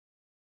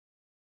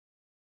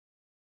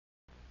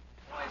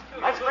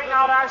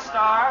out our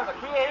star, the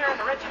creator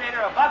and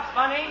originator of Bugs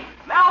Bunny,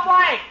 Mel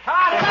Blanc. Come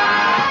on in.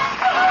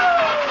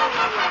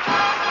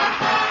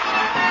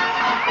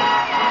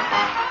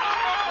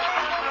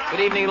 Good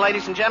evening,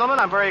 ladies and gentlemen.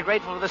 I'm very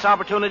grateful for this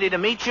opportunity to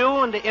meet you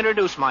and to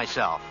introduce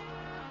myself.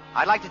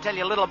 I'd like to tell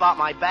you a little about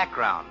my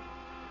background.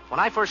 When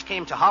I first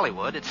came to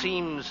Hollywood, it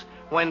seems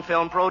when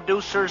film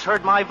producers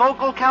heard my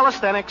vocal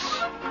calisthenics,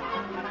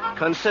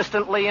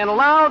 consistently and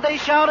loud they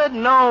shouted,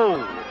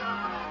 "No!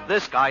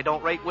 This guy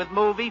don't rate with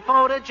movie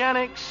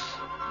photogenics."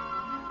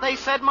 They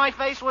said my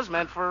face was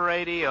meant for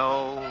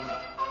radio.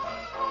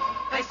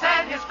 They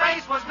said his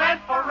face was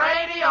meant for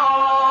radio.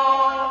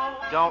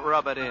 Don't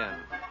rub it in.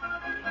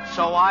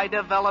 So I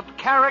developed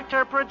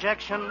character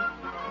projection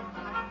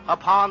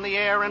upon the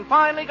air and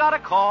finally got a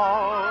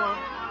call.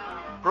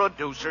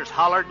 Producers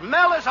hollered,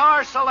 "Mel is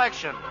our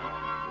selection,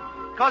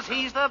 'cause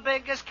he's the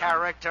biggest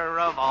character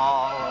of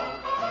all."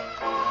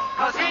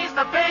 'Cause he's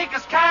the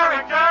biggest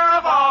character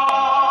of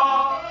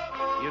all.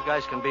 You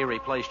guys can be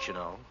replaced, you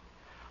know.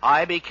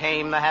 I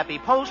became the happy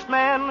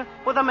postman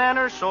with a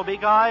manner so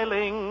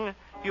beguiling.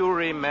 You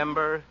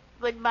remember?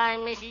 Goodbye,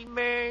 Mrs.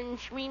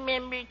 Burns.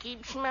 Remember,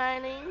 keep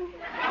smiling.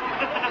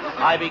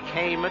 I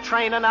became a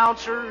train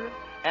announcer,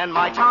 and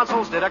my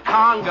tonsils did a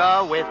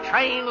conga with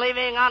train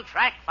leaving on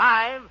track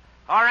 5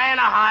 for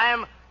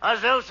Anaheim,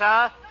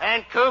 Azusa,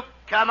 and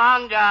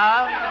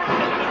Cucamonga.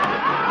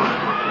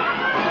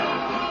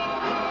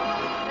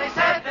 They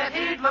said that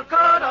he'd look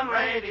good on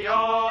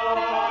radio,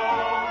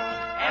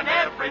 and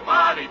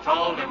everybody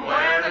told him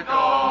where to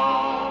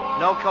go.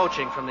 No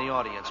coaching from the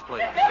audience,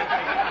 please.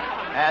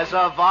 As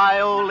a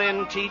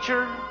violin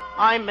teacher,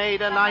 I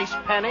made a nice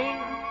penny,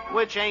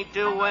 which ain't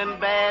doing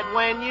bad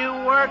when you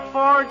work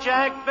for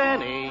Jack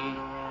Benny.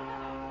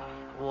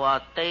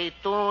 What a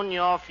tune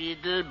your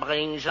fiddle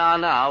brings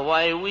on, how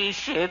I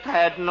wish it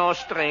had no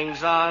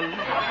strings on.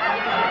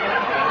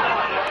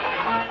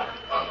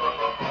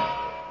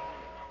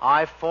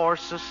 I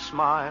force a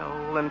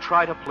smile and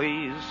try to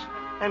please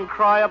and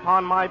cry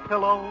upon my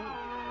pillow.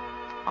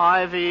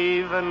 I've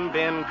even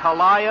been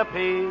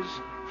Calliope's,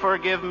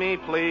 forgive me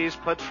please,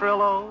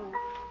 Petrillo.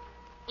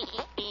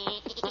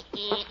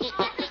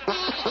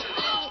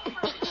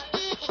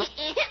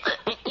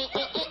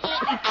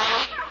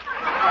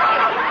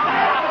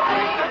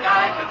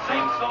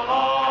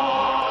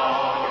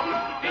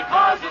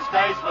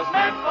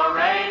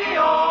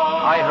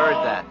 I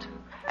heard that.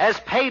 As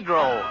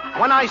Pedro,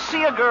 when I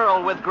see a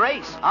girl with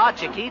grace,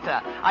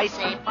 Chiquita, I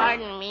say,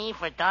 Pardon me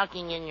for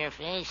talking in your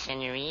face,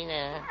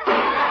 senorita.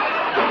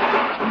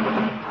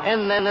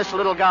 And then this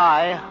little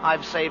guy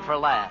I've saved for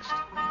last.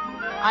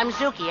 I'm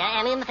Zuki,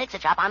 and in the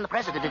fix-it shop, I'm the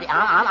president.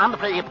 I'm the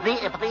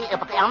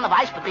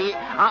vice. I'm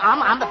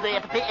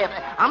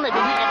the.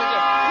 Not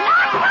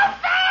so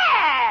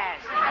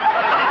fast!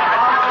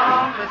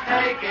 Was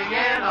taking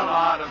in a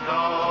lot of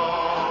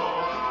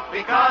dough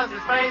because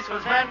his face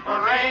was meant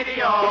for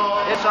radio.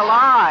 It's a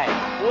lie.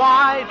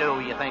 Why do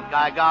you think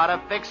I got a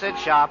fix-it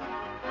shop?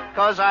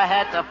 'Cause I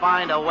had to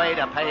find a way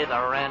to pay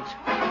the rent.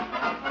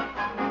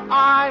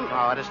 I'm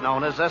what is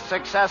known as a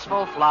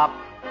successful flop,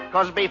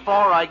 'cause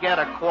before I get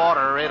a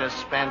quarter, it is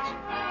spent.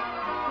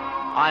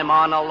 I'm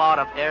on a lot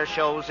of air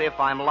shows. If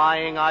I'm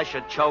lying, I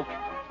should choke.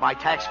 My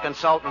tax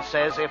consultant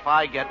says if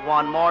I get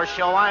one more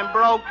show, I'm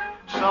broke.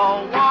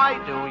 So why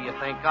do you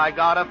think I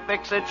got a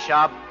fix-it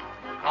shop?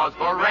 'Cause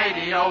for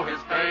radio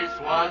his face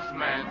was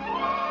meant.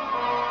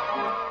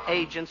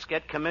 Agents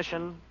get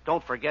commission.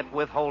 Don't forget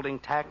withholding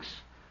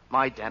tax.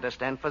 My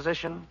dentist and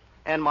physician,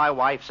 and my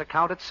wife's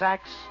account at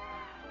Saks.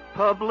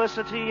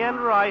 Publicity and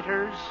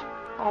writers.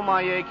 Oh,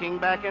 my aching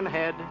back and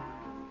head.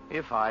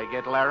 If I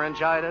get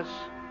laryngitis,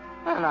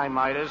 then I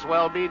might as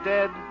well be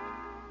dead.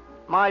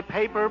 My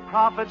paper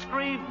profits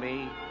grieve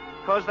me,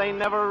 'cause they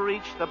never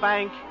reach the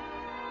bank.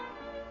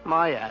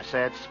 My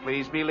assets,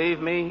 please believe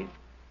me,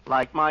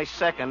 like my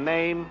second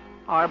name,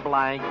 are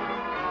blank.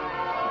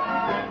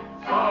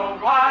 So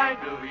why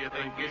do you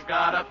think he's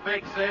got a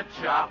fix-it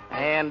shop?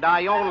 And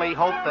I only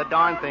hope the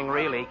darn thing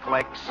really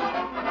clicks.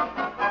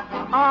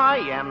 I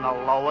am the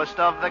lowest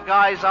of the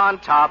guys on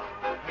top.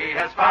 He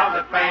has found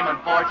that fame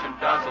and fortune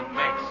doesn't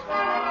mix.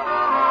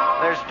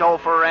 There's dough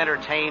for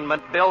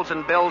entertainment, bills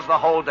and bills the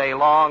whole day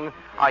long.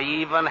 I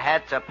even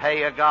had to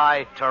pay a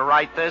guy to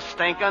write this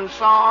stinking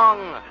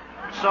song.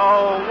 So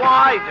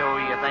why do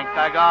you think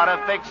I got a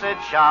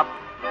fix-it shop?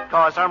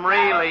 'Cause I'm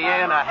really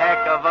in a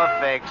heck of a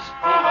fix.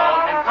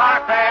 In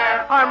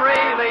Carfair, I'm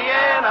really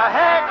in a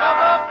heck of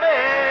a fix.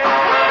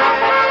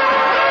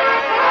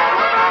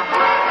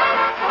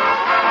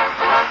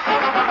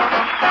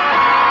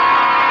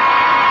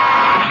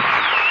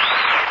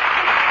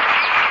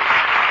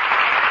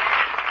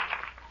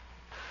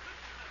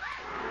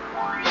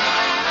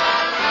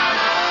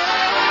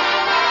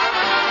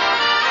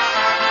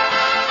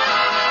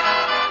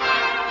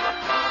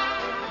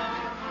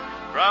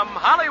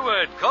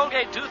 Hollywood,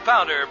 Colgate Tooth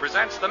Powder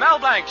presents The Mel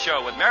Blanc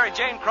Show with Mary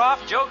Jane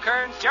Croft, Joe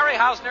Kearns, Jerry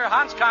Hausner,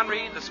 Hans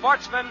Conried, the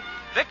sportsman,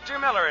 Victor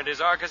Miller and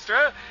his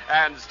orchestra,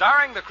 and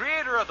starring the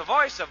creator of the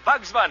voice of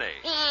Bugs Bunny.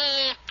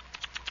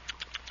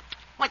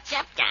 What's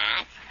up,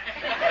 Doc?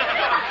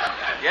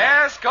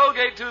 Yes,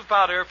 Colgate tooth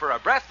powder for a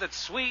breath that's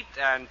sweet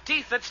and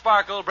teeth that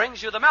sparkle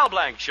brings you the Mel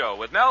Blanc Show,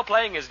 with Mel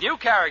playing his new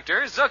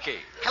character, Zookie.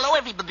 Hello,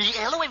 everybody.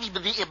 Hello,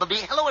 everybody.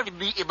 Hello,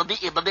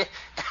 everybody.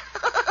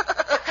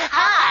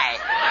 Hi.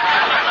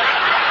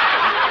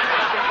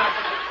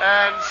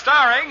 And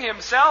starring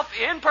himself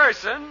in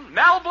person,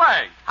 Mel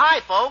Blanc. Hi,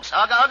 folks.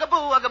 Ugga, ugga, boo,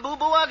 ugga, boo,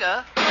 boo,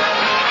 ugga.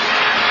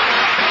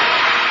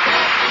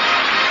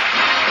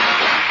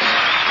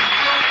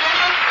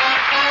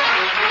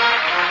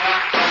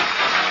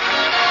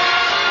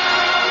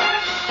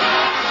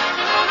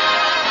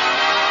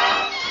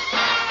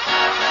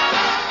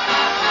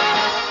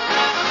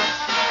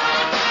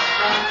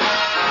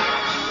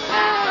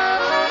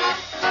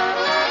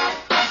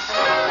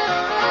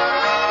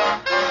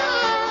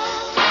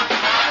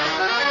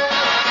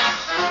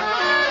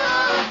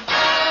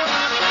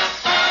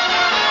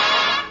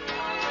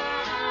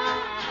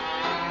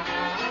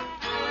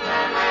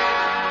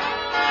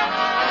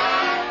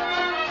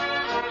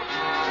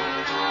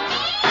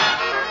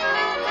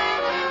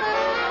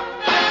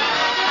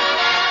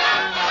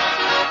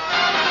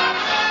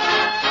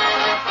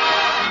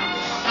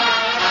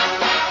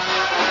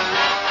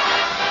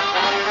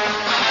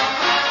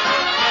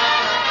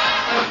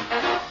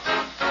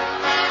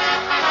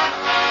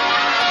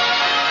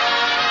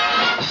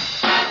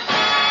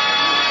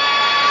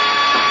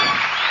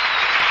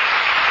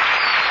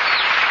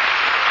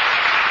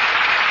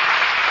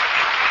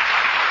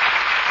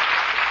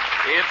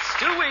 It's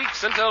 2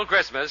 weeks until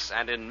Christmas,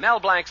 and in Mel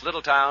Blanc's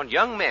little town,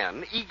 young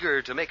men,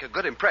 eager to make a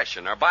good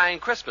impression, are buying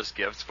Christmas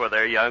gifts for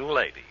their young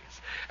ladies.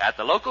 At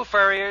the local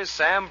furrier's,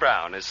 Sam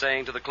Brown is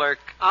saying to the clerk,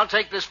 I'll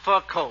take this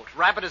fur coat,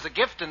 wrap it as a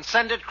gift, and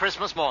send it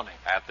Christmas morning.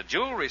 at the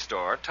jewelry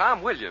store,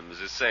 Tom Williams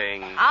is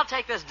saying, I'll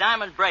take this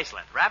diamond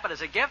bracelet, wrap it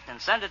as a gift,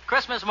 and send it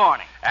Christmas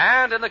morning.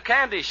 and in the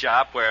candy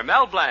shop where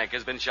Mel Blanc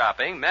has been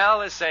shopping,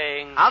 Mel is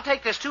saying, I'll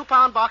take this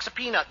 2-pound box of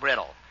peanut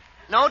brittle.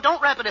 No,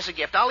 don't wrap it as a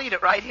gift. I'll eat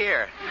it right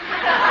here.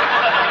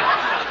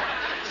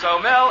 So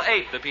Mel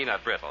ate the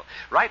peanut brittle.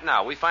 Right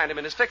now, we find him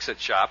in his fix-it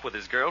shop with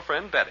his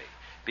girlfriend, Betty.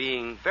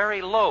 Being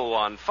very low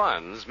on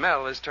funds,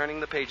 Mel is turning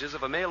the pages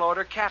of a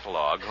mail-order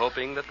catalog,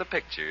 hoping that the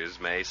pictures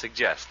may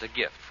suggest a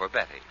gift for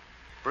Betty.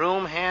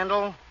 Broom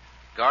handle,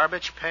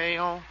 garbage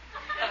pail,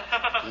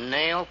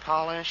 nail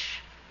polish,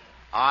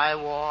 eye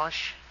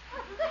wash,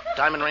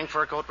 diamond ring,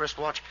 fur coat,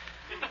 wristwatch,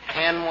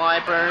 pen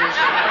wipers,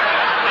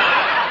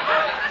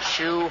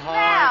 shoe horn.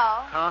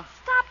 Mel, Huh?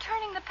 stop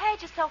turning the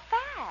pages so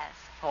fast.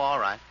 Oh, all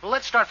right. Well,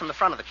 let's start from the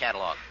front of the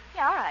catalog.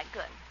 Yeah, all right,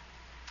 good.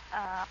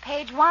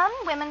 Page 1,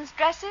 women's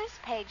dresses.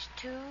 Page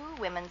 2,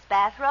 women's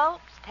bathrobes.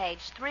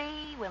 Page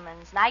 3,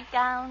 women's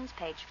nightgowns.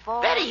 Page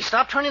 4... Betty,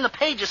 stop turning the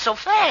pages so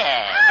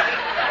fast.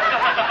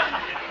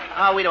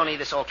 Oh, we don't need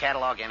this old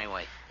catalog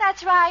anyway.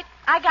 That's right.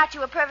 I got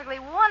you a perfectly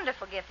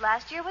wonderful gift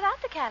last year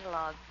without the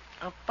catalog.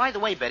 By the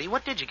way, Betty,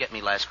 what did you get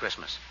me last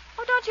Christmas?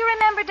 Oh, don't you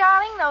remember,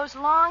 darling, those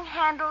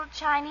long-handled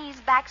Chinese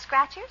back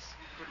scratchers?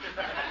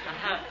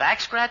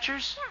 Back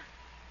scratchers? Yeah.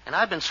 And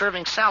I've been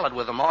serving salad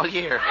with them all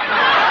year.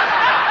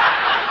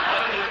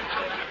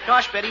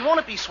 Gosh, Betty, won't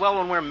it be swell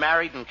when we're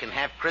married and can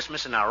have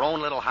Christmas in our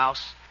own little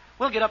house?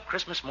 We'll get up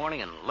Christmas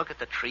morning and look at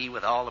the tree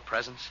with all the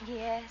presents.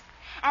 Yes.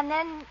 And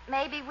then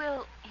maybe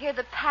we'll hear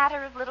the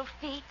patter of little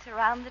feet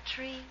around the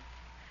tree.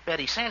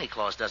 Betty, Santa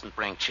Claus doesn't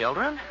bring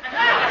children.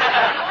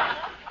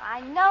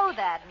 I know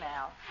that,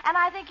 Mel. And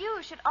I think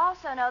you should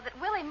also know that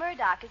Willie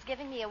Murdoch is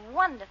giving me a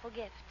wonderful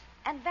gift.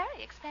 And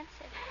very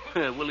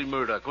expensive. Willie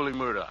Murdoch.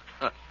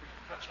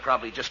 He's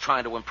probably just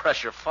trying to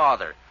impress your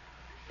father.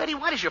 Betty,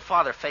 why does your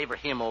father favor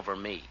him over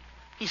me?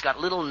 He's got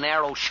little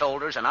narrow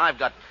shoulders, and I've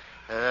got,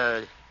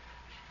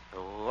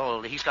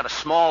 he's got a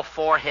small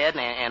forehead,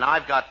 and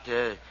I've got,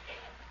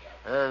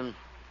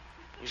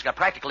 he's got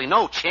practically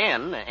no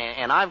chin,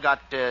 and I've got,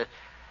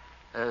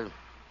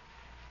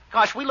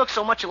 gosh, we look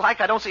so much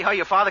alike, I don't see how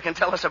your father can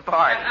tell us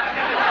apart.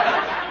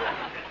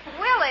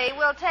 Willie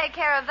will take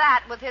care of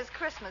that with his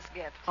Christmas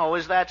gift. Oh,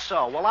 is that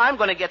so? Well, I'm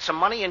going to get some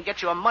money and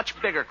get you a much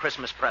bigger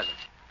Christmas present.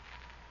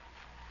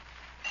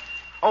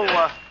 Oh,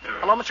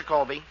 hello, Mr.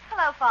 Colby.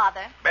 Hello,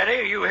 Father. Betty,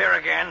 are you here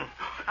again?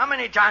 How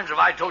many times have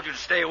I told you to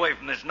stay away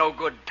from this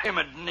no-good,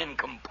 timid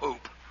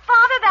nincompoop?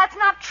 Father, that's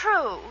not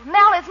true.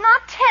 Mel is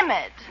not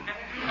timid.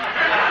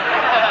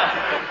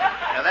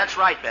 Yeah, that's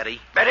right,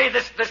 Betty. Betty,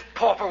 this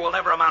pauper will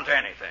never amount to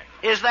anything.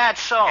 Is that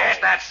so? Yes,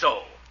 that's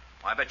so.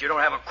 I bet you don't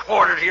have a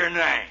quarter to your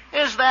name.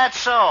 Is that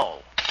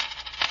so?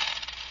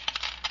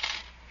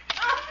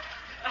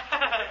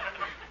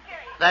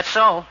 That's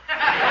so.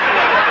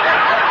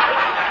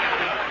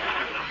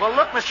 Well,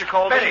 look, Mr.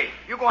 Colby. Betty,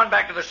 you go on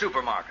back to the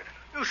supermarket.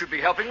 You should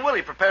be helping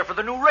Willie prepare for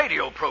the new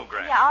radio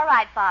program. Yeah, all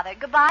right, Father.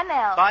 Goodbye,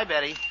 Mel. Bye,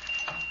 Betty.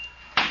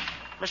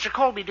 Mr.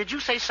 Colby, did you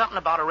say something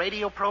about a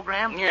radio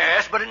program?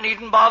 Yes, but it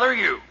needn't bother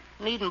you.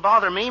 Needn't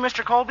bother me,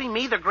 Mr. Colby?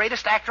 Me, the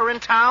greatest actor in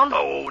town?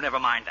 Oh, never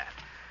mind that.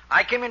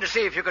 I came in to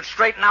see if you could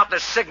straighten out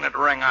this signet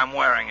ring I'm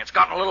wearing. It's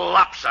gotten a little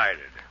lopsided.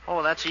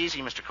 Oh, that's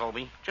easy, Mr.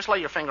 Colby. Just lay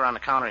your finger on the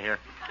counter here.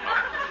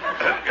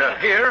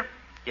 Here?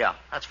 Yeah,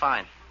 that's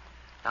fine.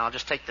 Now I'll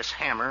just take this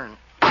hammer and...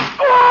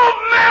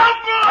 Oh, Mel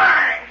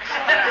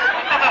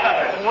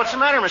Blanc! What's the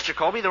matter, Mr.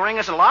 Colby? The ring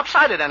isn't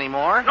lopsided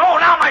anymore. No,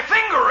 now my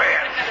finger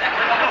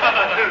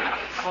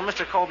is. Well,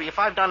 Mr. Colby, if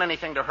I've done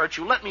anything to hurt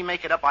you, let me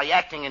make it up by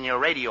acting in your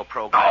radio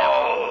program.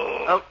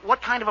 Oh.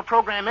 What kind of a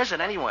program is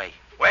it, anyway?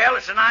 Well,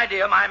 it's an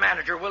idea my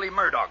manager, Willie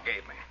Murdoch,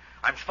 gave me.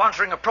 I'm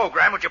sponsoring a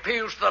program which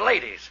appeals to the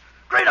ladies.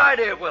 Great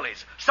idea,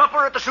 Willie's.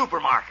 Supper at the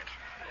supermarket.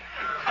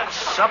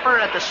 Supper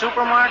at the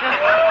supermarket?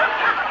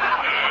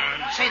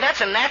 Say,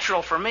 that's a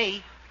natural for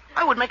me.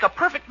 I would make a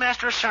perfect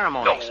master of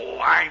ceremonies. No,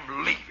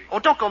 I'm leaving. Oh,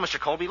 don't go, Mr.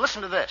 Colby.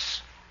 Listen to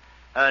this.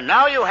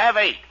 Now you have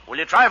 8. Will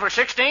you try for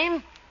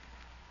 16?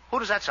 Who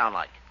does that sound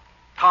like?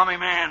 Tommy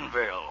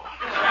Manville.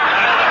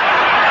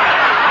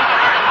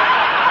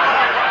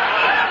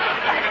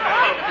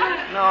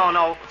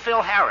 No,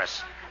 Phil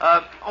Harris.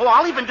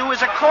 I'll even do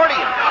his accordion.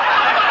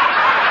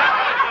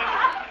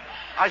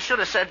 I should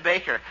have said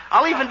Baker.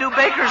 I'll even do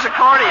Baker's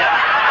accordion.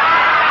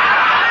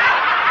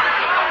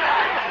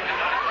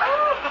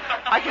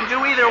 I can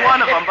do either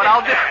one of them, but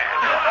I'll do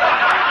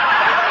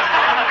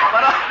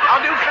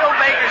Phil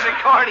Baker's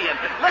accordion.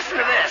 Listen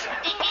to this.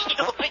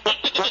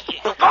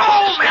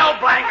 Oh, Mel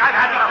Blanc, I've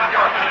had enough of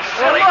your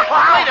silly Look,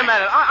 clown. wait a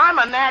minute. I'm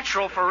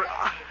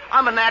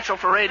a natural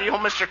for radio,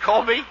 Mr.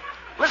 Colby.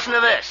 Listen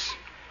to this.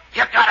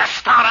 You gotta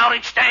start out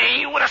each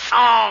day with a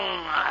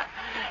song,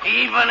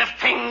 even if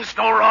things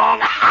go wrong.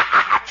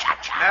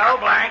 Mel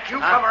Blanc, you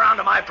come around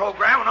to my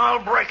program and I'll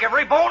break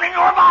every bone in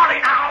your body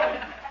now.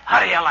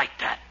 How do you like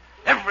that?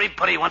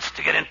 Everybody wants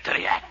to get into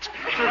the act.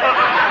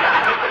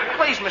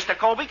 Please, Mr.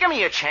 Colby, give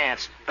me a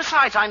chance.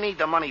 Besides, I need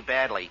the money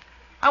badly.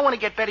 I want to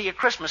get Betty a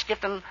Christmas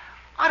gift, and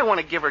I don't want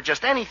to give her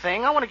just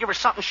anything. I want to give her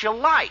something she'll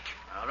like.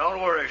 Now,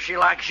 don't worry. If she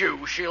likes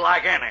you, she'll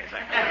like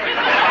anything.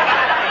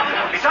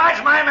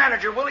 Besides, my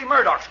manager, Willie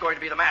Murdoch's going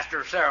to be the master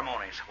of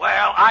ceremonies.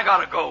 Well, I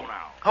gotta go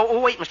now. Oh,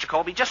 wait, Mr.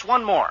 Colby, just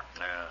one more.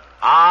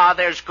 Uh,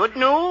 There's good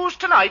news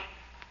tonight.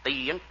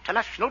 The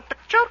international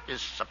picture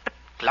is a bit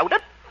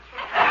clouded.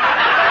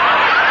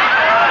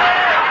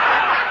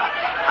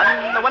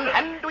 On the one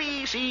hand,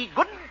 we see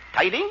good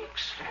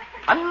tidings.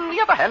 On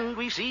the other hand,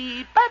 we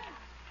see bad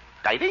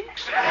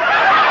tidings.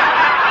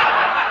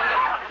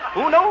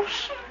 Who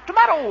knows?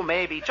 Tomorrow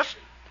may be just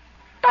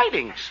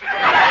tidings.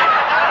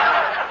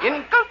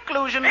 In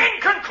conclusion,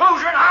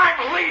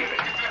 I'm leaving.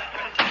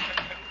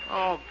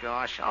 Oh,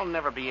 gosh, I'll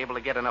never be able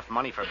to get enough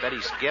money for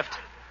Betty's gift.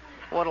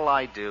 What'll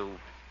I do?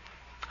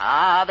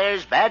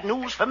 There's bad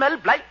news for Mel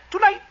Blanc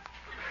tonight.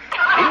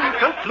 In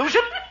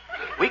conclusion,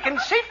 we can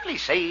safely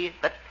say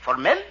that for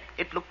Mel,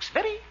 it looks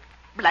very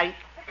blank.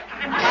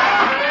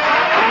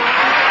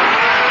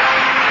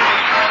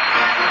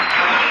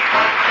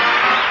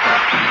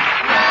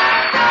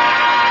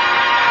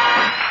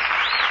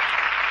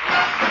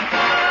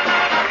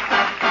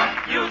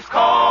 Use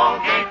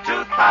Colgate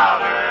tooth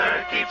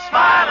powder, keep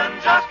smiling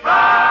just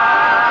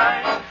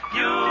right.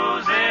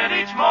 Use it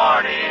each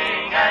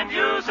morning and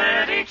use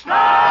it each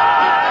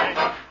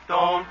night.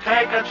 Don't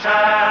take a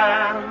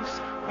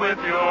chance with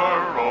your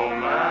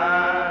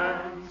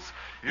romance.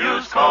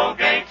 Use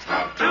Colgate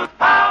tooth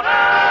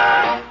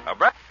powder. A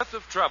breath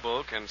of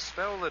trouble can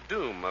spell the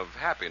doom of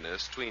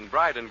happiness between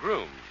bride and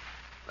groom.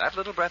 That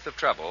little breath of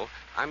trouble,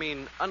 I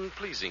mean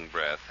unpleasing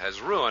breath,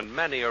 has ruined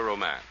many a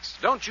romance.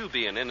 Don't you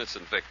be an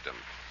innocent victim.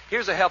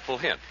 Here's a helpful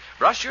hint.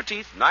 Brush your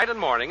teeth night and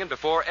morning and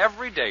before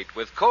every date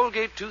with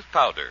Colgate tooth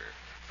powder.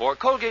 For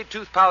Colgate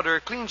tooth powder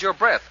cleans your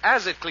breath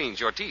as it cleans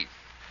your teeth.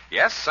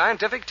 Yes,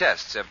 scientific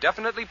tests have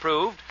definitely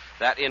proved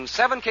that in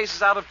 7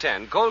 cases out of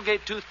 10,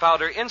 Colgate tooth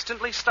powder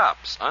instantly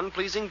stops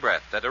unpleasing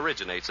breath that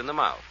originates in the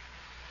mouth.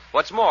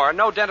 What's more,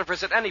 no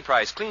dentifrice at any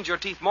price cleans your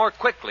teeth more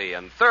quickly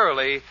and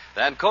thoroughly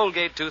than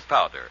Colgate tooth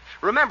powder.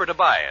 Remember to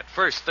buy it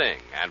first thing.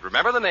 And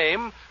remember the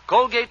name,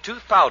 Colgate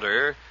tooth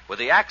powder, with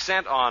the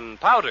accent on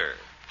powder.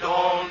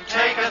 Don't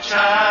take a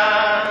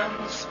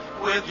chance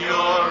with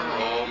your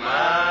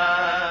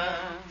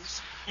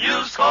romance.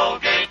 Use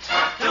Colgate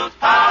tooth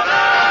powder.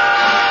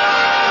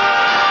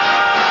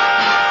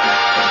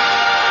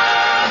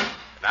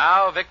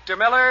 Now, Victor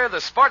Miller, the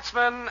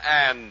sportsman,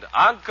 and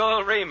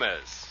Uncle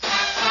Remus.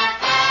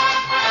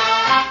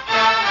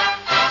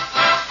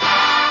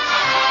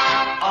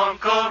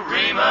 Uncle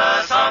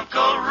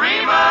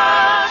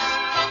Remus,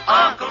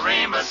 Uncle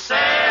Remus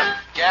said,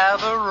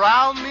 gather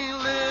round me,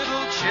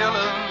 little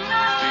children,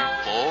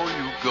 before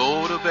you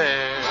go to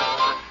bed.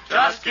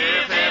 just give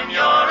him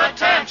your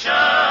attention,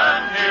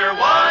 hear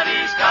what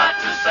he's got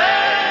to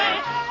say.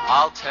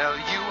 I'll tell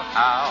you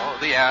how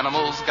the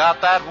animals got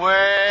that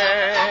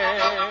way.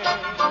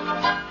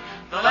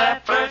 The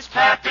leopard's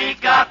pappy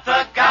got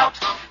the gout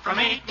from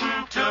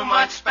eating too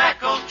much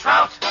speckled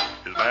trout.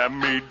 His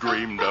mammy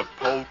dreamed of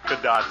polka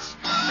dots.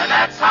 And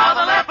that's how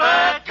the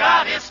leopard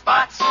got his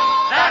spots.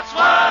 That's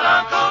what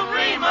Uncle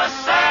Remus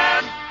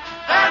said.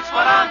 That's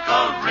what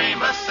Uncle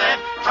Remus said.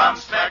 From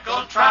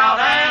speckled trout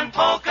and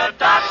polka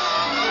dots.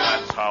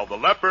 That's how the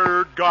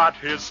leopard got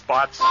his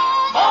spots. More.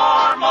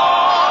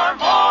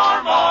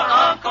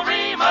 Uncle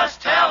Remus,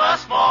 tell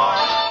us more.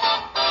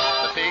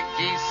 The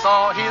piggy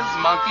saw his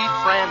monkey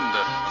friend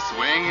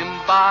swinging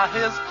by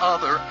his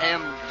other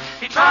end.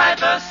 He tried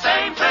the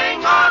same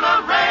thing on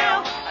a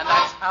rail, And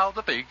that's how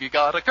the piggy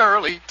got a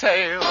curly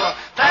tail.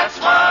 that's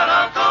what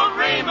Uncle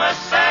Remus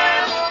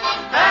said.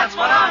 That's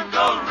what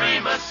Uncle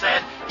Remus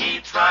said. He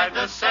tried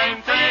the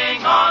same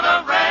thing on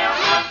a rail.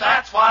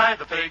 That's why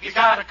the piggy's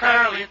got a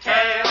curly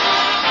tail.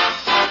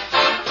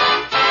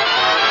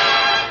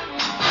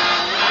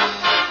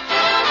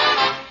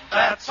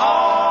 That's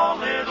all,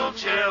 little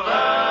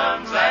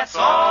chillins. That's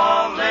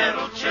all,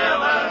 little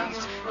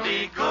chillins.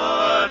 Be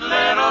good,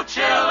 little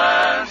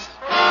chillins.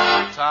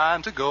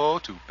 Time to go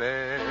to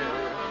bed.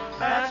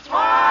 That's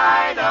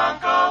right,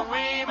 Uncle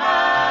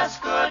Remus.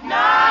 Good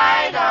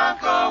night,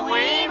 Uncle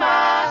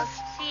Remus.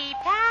 Sleep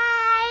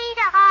tight,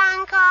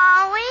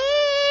 Uncle Remus.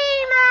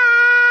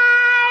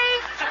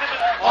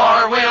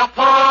 Or we'll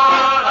put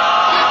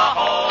a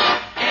hole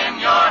in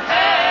your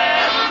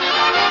head.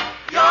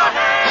 Your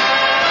head.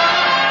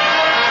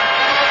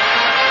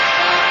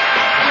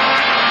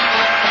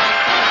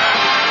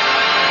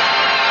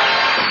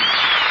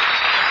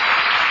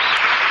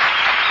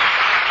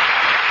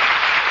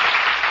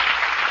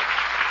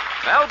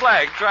 Mel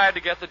Blanc tried to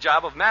get the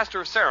job of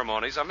Master of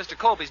Ceremonies on Mr.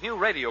 Colby's new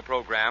radio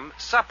program,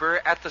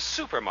 Supper at the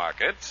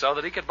Supermarket, so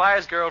that he could buy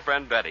his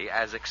girlfriend Betty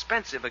as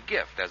expensive a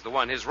gift as the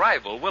one his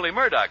rival, Willie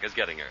Murdoch, is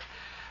getting her.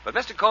 But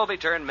Mr. Colby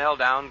turned Mel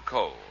down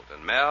cold,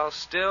 and Mel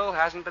still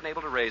hasn't been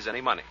able to raise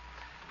any money.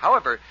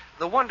 However,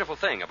 the wonderful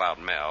thing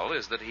about Mel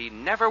is that he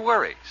never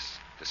worries.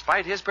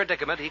 Despite his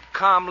predicament, he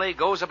calmly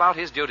goes about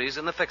his duties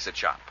in the fix-it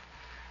shop.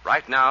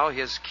 Right now,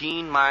 his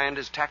keen mind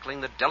is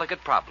tackling the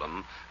delicate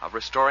problem of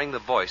restoring the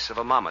voice of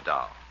a mama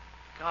doll.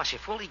 Gosh,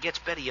 if Willie gets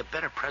Betty a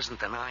better present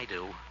than I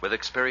do. With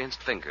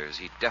experienced fingers,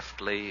 he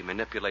deftly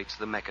manipulates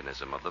the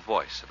mechanism of the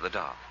voice of the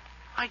doll.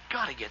 I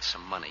gotta get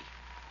some money.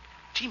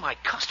 Gee, my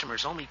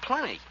customers owe me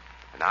plenty.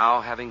 Now,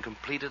 having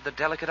completed the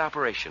delicate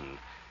operation,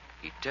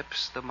 he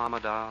tips the mama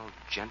doll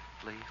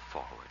gently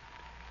forward.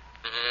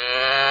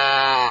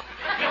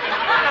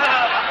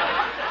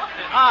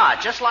 Ah,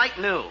 just like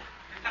new.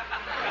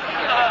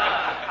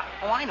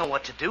 Oh, I know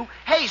what to do.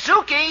 Hey,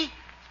 Zuki!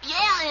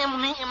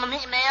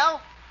 Yeah,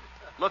 Mel.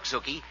 Look,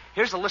 Zuki,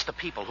 here's a list of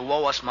people who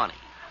owe us money.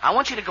 I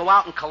want you to go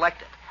out and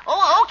collect it.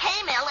 Oh,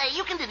 okay, Mel.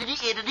 You can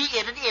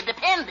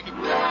depend.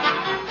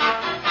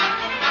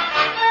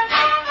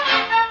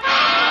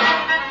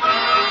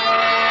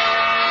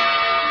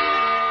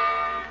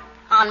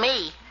 On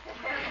me.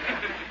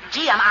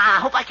 Gee, I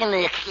hope I can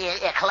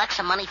collect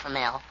some money from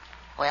Mel.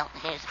 Well,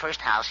 here's the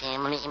first house. Here,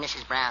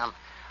 Mrs. Brown.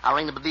 I'll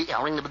ring the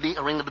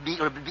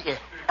bell.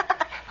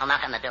 I'll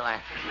knock on the door.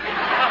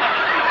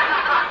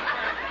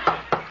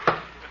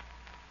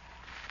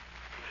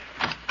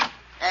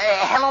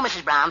 Hello,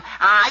 Mrs. Brown.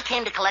 I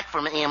came to collect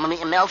for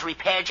Mel's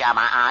repair job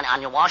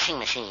on your washing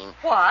machine.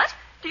 What?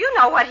 Do you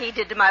know what he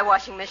did to my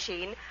washing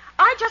machine?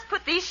 I just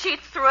put these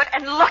sheets through it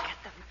and look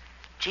at them.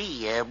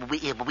 Gee,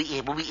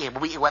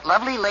 what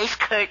lovely lace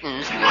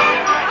curtains.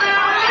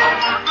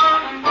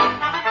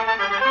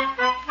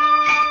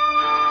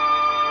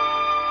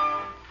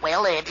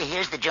 Well,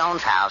 here's the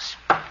Jones house.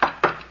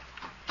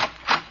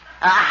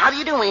 How do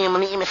you do,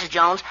 Mrs.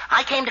 Jones?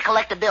 I came to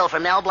collect a bill for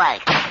Mel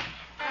Blanc.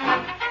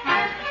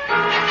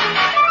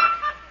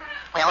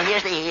 Well,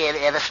 here's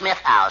the Smith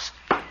house.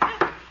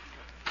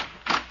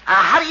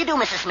 How do you do,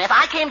 Mrs. Smith?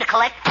 I came to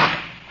collect...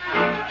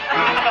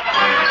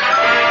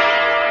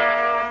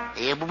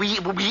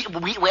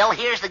 Well,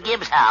 here's the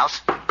Gibbs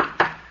house.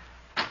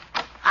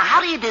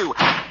 How do you do?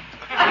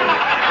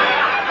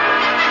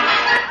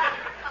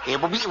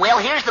 Well,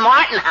 here's the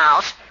Martin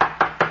house.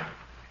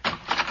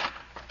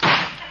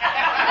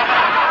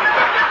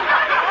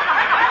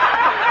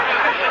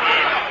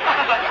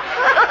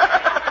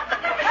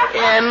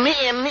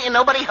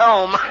 Nobody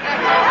home.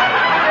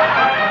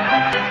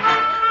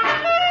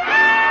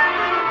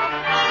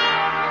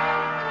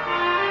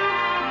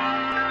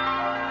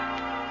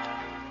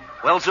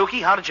 Well,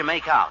 Zuki, how did you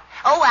make out?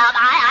 Oh,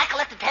 I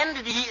collected 10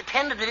 to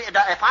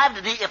 5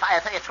 to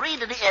 3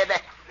 to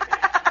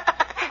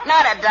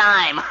not a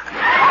dime.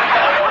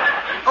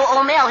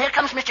 Oh, Mel, here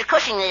comes Mr.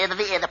 Cushing,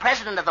 the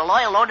president of the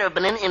Loyal Order of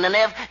Benevolent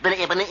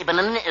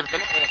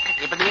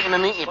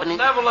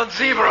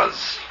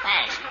Zebras.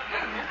 Thanks.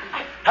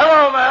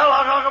 Hello, Mel.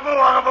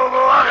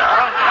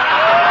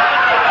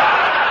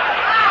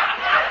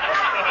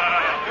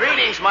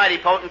 Greetings, mighty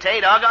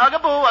potentate.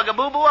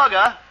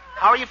 Ugga.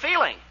 How are you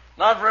feeling?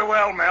 Not very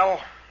well,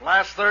 Mel.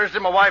 Last Thursday,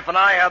 my wife and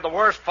I had the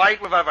worst fight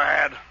we've ever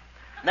had.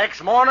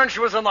 Next morning, she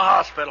was in the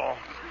hospital.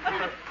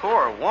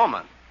 Poor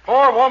woman.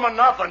 Poor woman,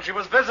 nothing. She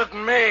was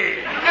visiting me.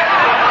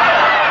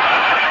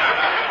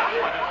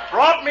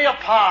 Brought me a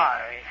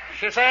pie.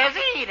 She says,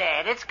 Eat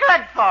it. It's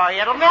good for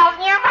you. It'll melt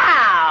in your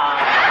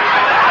mouth.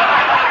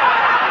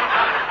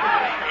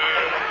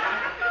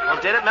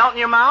 Well, did it melt in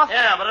your mouth?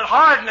 yeah, but it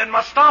hardened in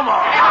my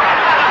stomach.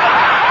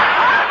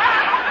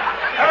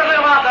 Everything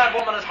about that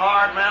woman is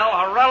hard, Mel.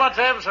 Her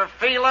relatives, her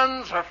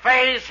feelings, her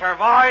face, her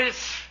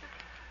voice.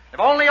 If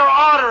only her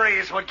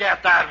arteries would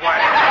get that way.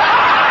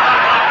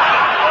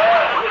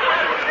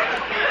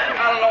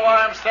 I don't know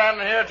why I'm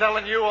standing here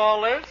telling you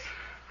all this?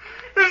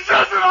 It's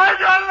just that I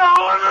got no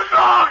one to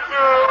talk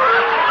to.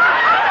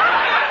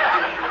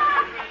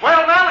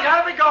 Well, Mel, I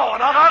gotta be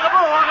going.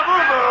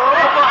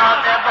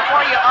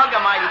 Before you ugga,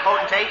 mighty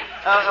potentate,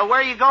 where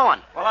are you going?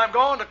 Well, I'm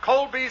going to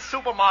Colby's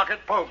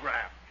supermarket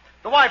program.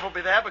 The wife will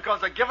be there because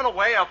they're giving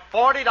away a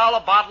 $40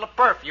 bottle of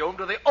perfume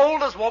to the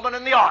oldest woman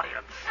in the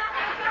audience.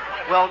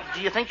 Well,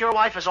 do you think your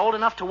wife is old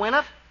enough to win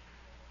it?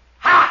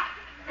 Ha!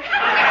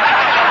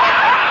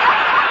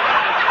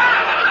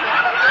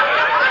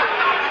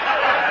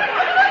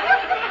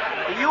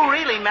 You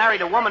really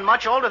married a woman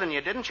much older than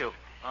you, didn't you?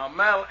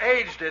 Mel,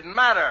 age didn't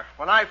matter.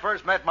 When I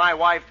first met my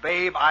wife,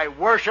 Babe, I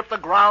worshipped the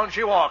ground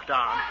she walked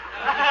on.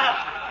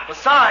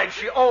 Besides,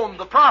 she owned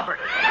the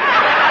property.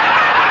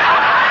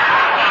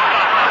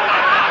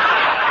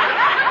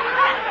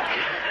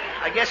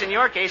 I guess in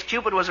your case,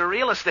 Cupid was a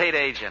real estate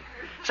agent.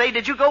 Say,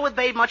 did you go with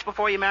Babe much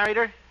before you married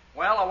her?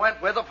 Well, I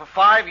went with her for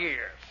 5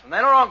 years. And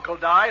then her uncle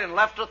died and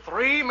left her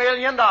 $3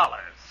 million.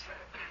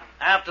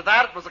 After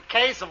that, it was a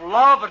case of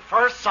love at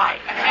first sight.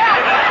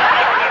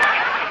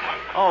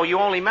 Oh, you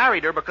only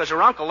married her because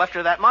her uncle left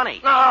her that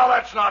money. No,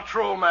 that's not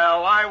true,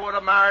 Mel. I would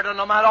have married her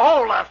no matter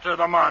who left her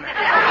the money.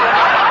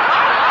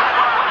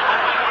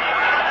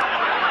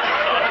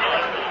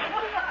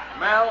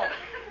 Mel,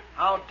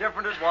 how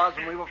different it was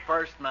when we were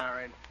first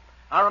married.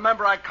 I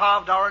remember I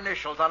carved our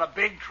initials on a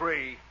big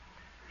tree.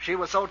 She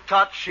was so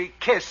touched, she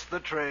kissed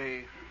the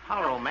tree.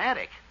 How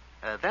romantic.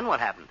 Then what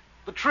happened?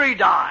 The tree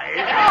died.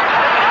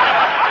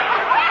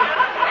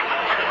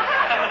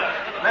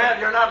 Mel,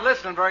 you're not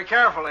listening very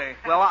carefully.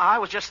 Well, I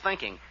was just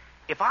thinking.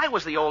 If I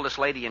was the oldest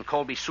lady in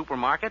Colby's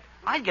supermarket,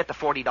 I'd get the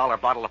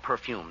 $40 bottle of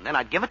perfume. Then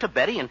I'd give it to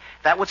Betty, and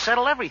that would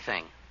settle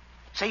everything.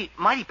 Say,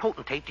 mighty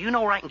potentate, do you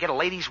know where I can get a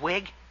lady's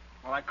wig?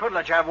 Well, I could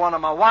let you have one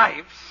of my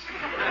wife's.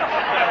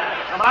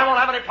 And I won't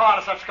have any part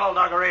of such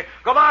skullduggery.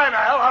 Goodbye,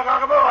 Mel.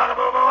 Ugga-ugga-boo,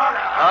 ugga-boo-boo,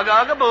 ugga.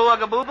 Ugga-ugga-boo,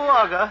 ugga-boo-boo,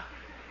 ugga.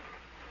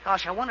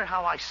 Gosh, I wonder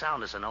how I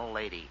sound as an old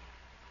lady.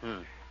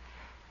 Ugga,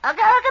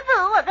 ugga,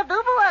 boo, ugga,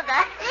 boo, boo,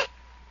 ugga.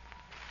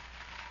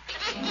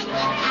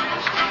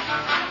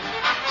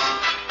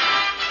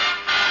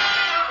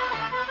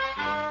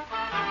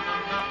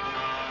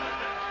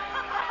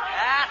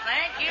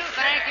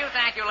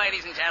 Thank you,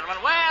 ladies and gentlemen.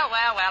 Well,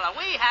 are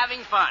we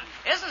having fun?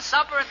 Isn't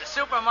supper at the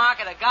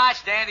supermarket a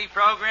gosh dandy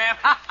program?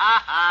 Ha,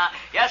 ha, ha.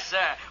 Yes,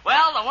 sir.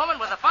 Well, the woman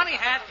with the funny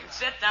hat can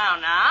sit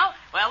down now.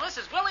 Well, this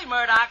is Willie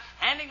Murdoch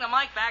handing the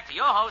mic back to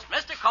your host,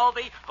 Mr.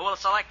 Colby, who will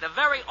select the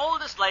very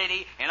oldest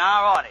lady in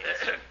our audience.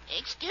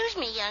 Excuse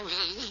me, young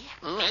lady.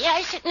 May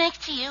I sit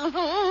next to you,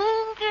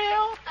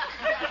 girl?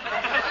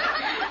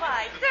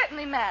 Why,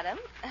 certainly, madam.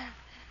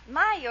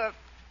 My, you're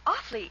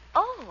awfully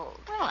old.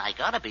 Well, I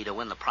gotta be to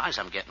win the prize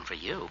I'm getting for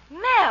you.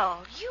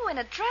 Mel, you in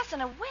a dress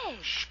and a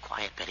wig. Shh,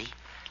 quiet, Betty.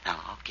 Now,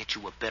 I'll get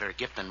you a better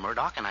gift than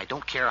Murdoch, and I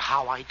don't care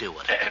how I do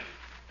it.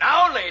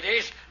 Now,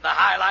 ladies, the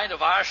highlight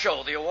of our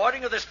show, the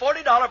awarding of this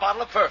 $40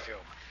 bottle of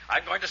perfume.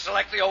 I'm going to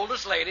select the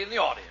oldest lady in the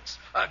audience.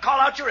 Call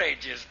out your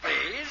ages,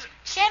 please.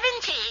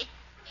 70. 80.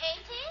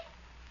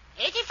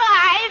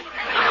 85.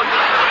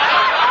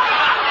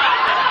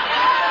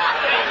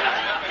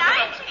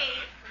 90.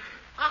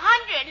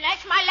 100, and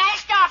that's my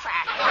last offer.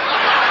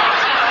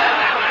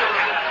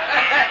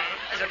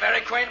 That's a very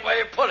quaint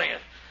way of putting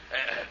it.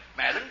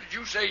 Madam, did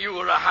you say you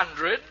were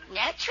 100?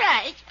 That's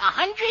right.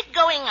 100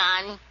 going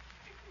on.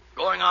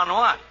 Going on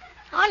what?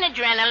 On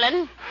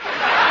adrenaline.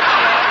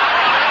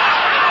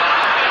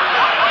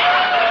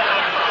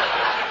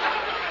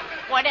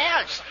 What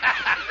else?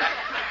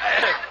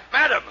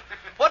 Madam,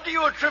 what do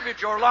you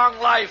attribute your long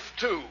life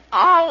to?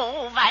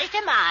 Oh,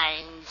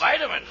 vitamins.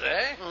 Vitamins,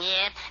 eh?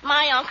 Yeah,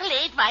 my uncle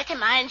ate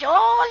vitamins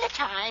all the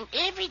time,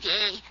 every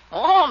day.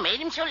 Oh, made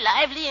him so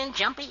lively and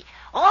jumpy.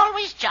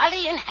 Always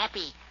jolly and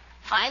happy.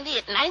 Finally,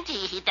 at 90,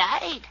 he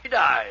died. He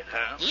died,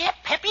 huh? Yep,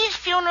 happiest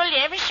funeral you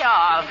ever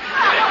saw.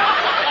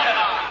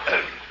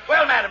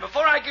 Well, madam,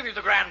 before I give you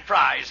the grand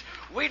prize,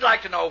 we'd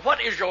like to know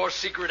what is your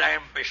secret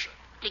ambition?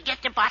 To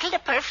get the bottle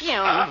of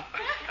perfume. Not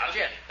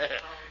yet.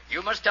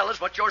 You must tell us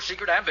what your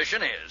secret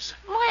ambition is.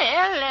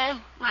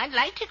 Well, I'd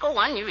like to go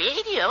on the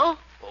radio.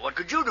 Well, what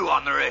could you do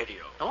on the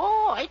radio?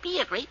 Oh, I'd be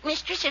a great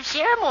mistress of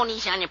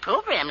ceremonies on a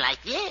program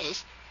like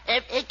this.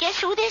 Guess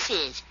who this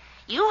is?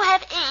 You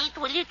have 8.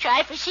 Will you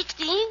try for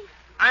 16?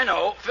 I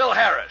know. Phil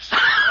Harris. I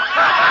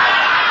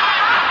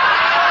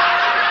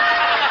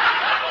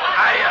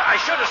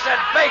should have said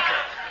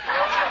Baker.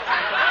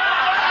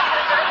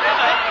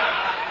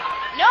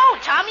 No,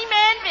 Tommy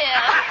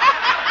Manville.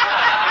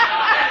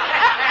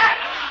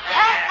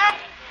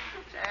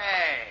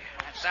 Hey,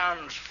 that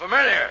sounds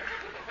familiar.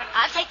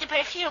 I'll take the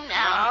perfume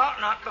now.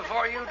 No, not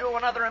before you do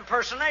another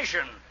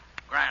impersonation,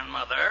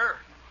 grandmother.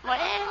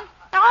 Well,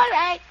 all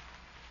right.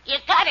 You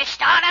gotta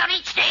start out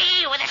each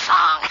day with a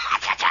song.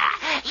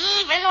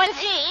 Even when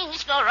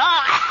things go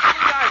wrong.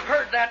 I've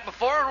heard that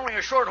before only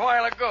a short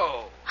while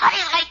ago. I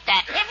like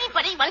that.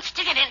 Everybody wants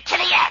to get into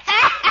the act.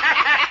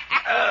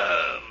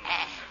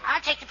 I'll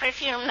take the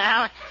perfume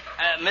now.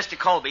 Mr.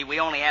 Colby, we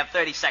only have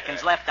 30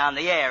 seconds left on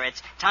the air.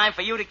 It's time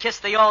for you to kiss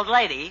the old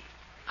lady.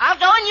 I'll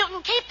go and you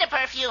can keep the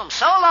perfume.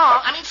 So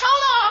long. So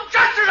long.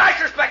 Just as I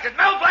suspected.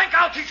 Mel Blanc,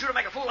 I'll teach you to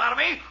make a fool out of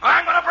me, or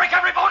I'm going to break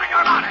every bone in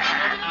your body.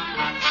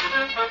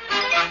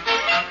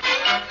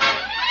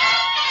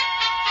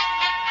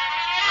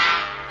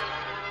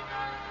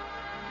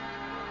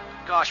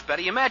 Gosh,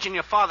 Betty, imagine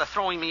your father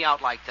throwing me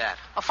out like that.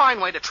 A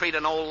fine way to treat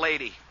an old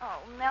lady. Oh,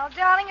 Mel,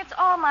 darling, it's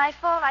all my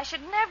fault. I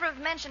should never have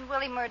mentioned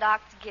Willie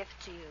Murdoch's gift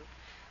to you.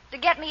 To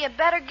get me a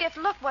better gift,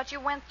 look what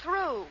you went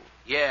through.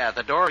 Yeah,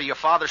 the door of your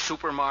father's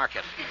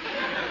supermarket.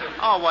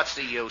 Oh, what's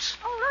the use?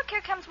 Oh, look,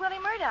 here comes Willie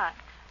Murdoch.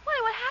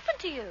 Willie, what happened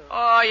to you?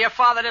 Oh, your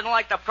father didn't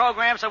like the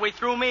program, so he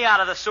threw me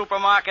out of the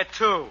supermarket,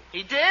 too.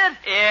 He did?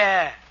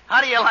 Yeah.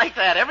 How do you like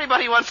that?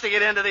 Everybody wants to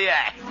get into the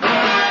act. Mel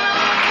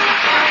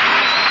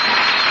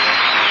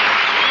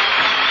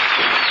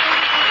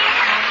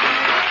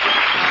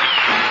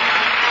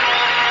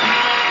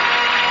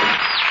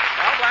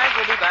Blanc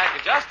will be back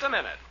in just a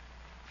minute.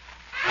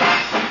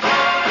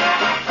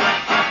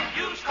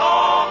 Use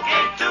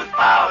Colgate tooth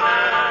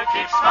powder,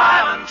 keep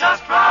smiling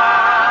just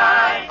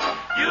right.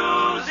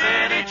 Use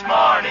it each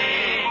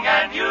morning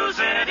and use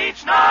it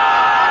each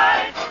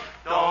night.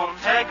 Don't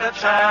take a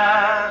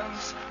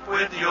chance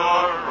with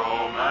your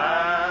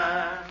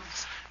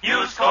romance.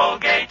 Use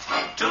Colgate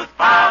tooth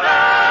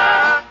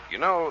powder. You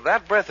know,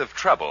 that breath of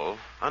trouble,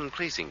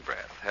 unpleasing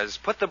breath, has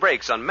put the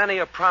brakes on many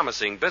a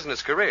promising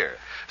business career.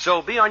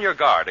 So be on your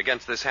guard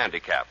against this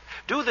handicap.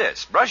 Do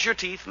this. Brush your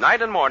teeth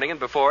night and morning and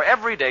before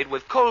every date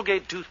with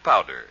Colgate tooth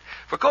powder.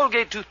 For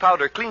Colgate tooth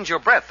powder cleans your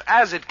breath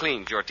as it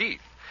cleans your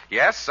teeth.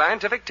 Yes,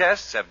 scientific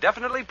tests have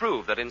definitely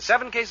proved that in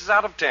 7 cases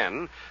out of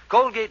 10,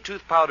 Colgate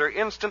tooth powder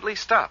instantly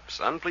stops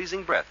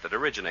unpleasing breath that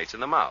originates in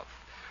the mouth.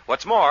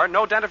 What's more,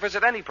 no dentifrice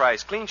at any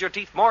price cleans your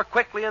teeth more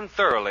quickly and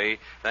thoroughly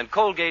than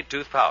Colgate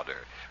tooth powder.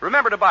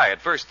 Remember to buy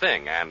it first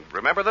thing, and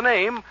remember the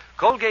name,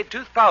 Colgate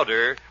tooth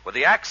powder, with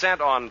the accent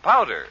on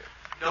powder.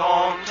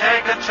 Don't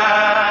take a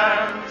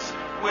chance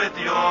with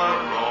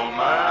your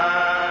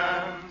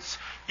romance.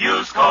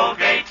 Use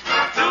Colgate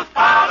tooth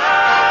powder.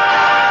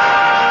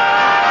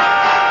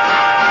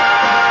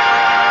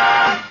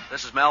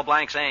 This is Mel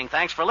Blanc saying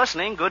thanks for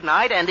listening. Good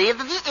night, and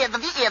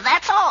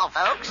That's all,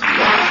 folks.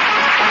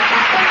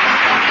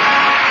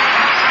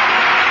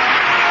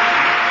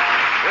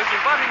 This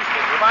is Bud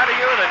Easton reminding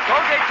you that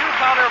Colgate tooth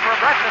powder for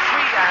breakfast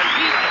sweet and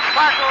teeth that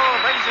sparkle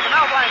brings you the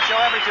Mel Blanc Show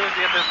every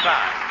Tuesday at this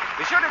time.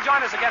 Be sure to join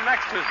us again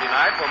next Tuesday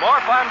night for more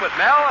fun with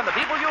Mel and the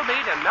people you'll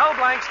meet in Mel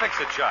Blanc's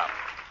Fix-It Shop.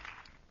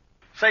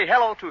 Say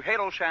hello to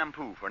Halo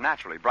Shampoo for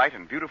naturally bright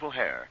and beautiful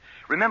hair.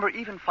 Remember,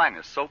 even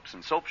finest soaps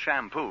and soap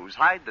shampoos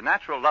hide the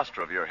natural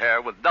luster of your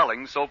hair with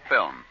dulling soap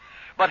film.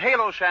 But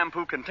Halo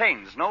Shampoo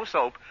contains no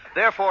soap,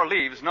 therefore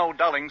leaves no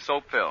dulling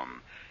soap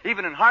film.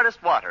 Even in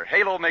hardest water,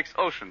 Halo makes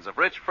oceans of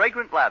rich,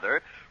 fragrant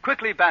lather,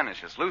 quickly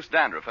banishes loose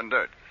dandruff and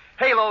dirt.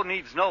 Halo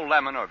needs no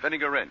lemon or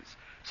vinegar rinse.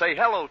 Say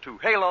hello to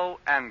Halo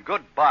and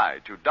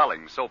goodbye to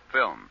dulling soap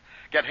film.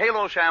 Get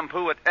Halo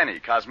Shampoo at any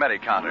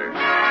cosmetic counter.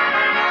 Remember,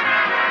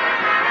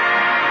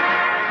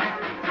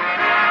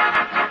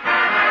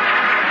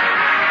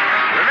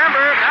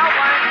 Mel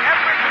Blanc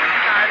every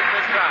Tuesday night at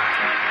this time.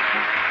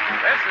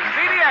 This is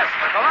CBS,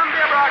 the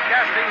Columbia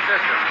Broadcasting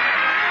System.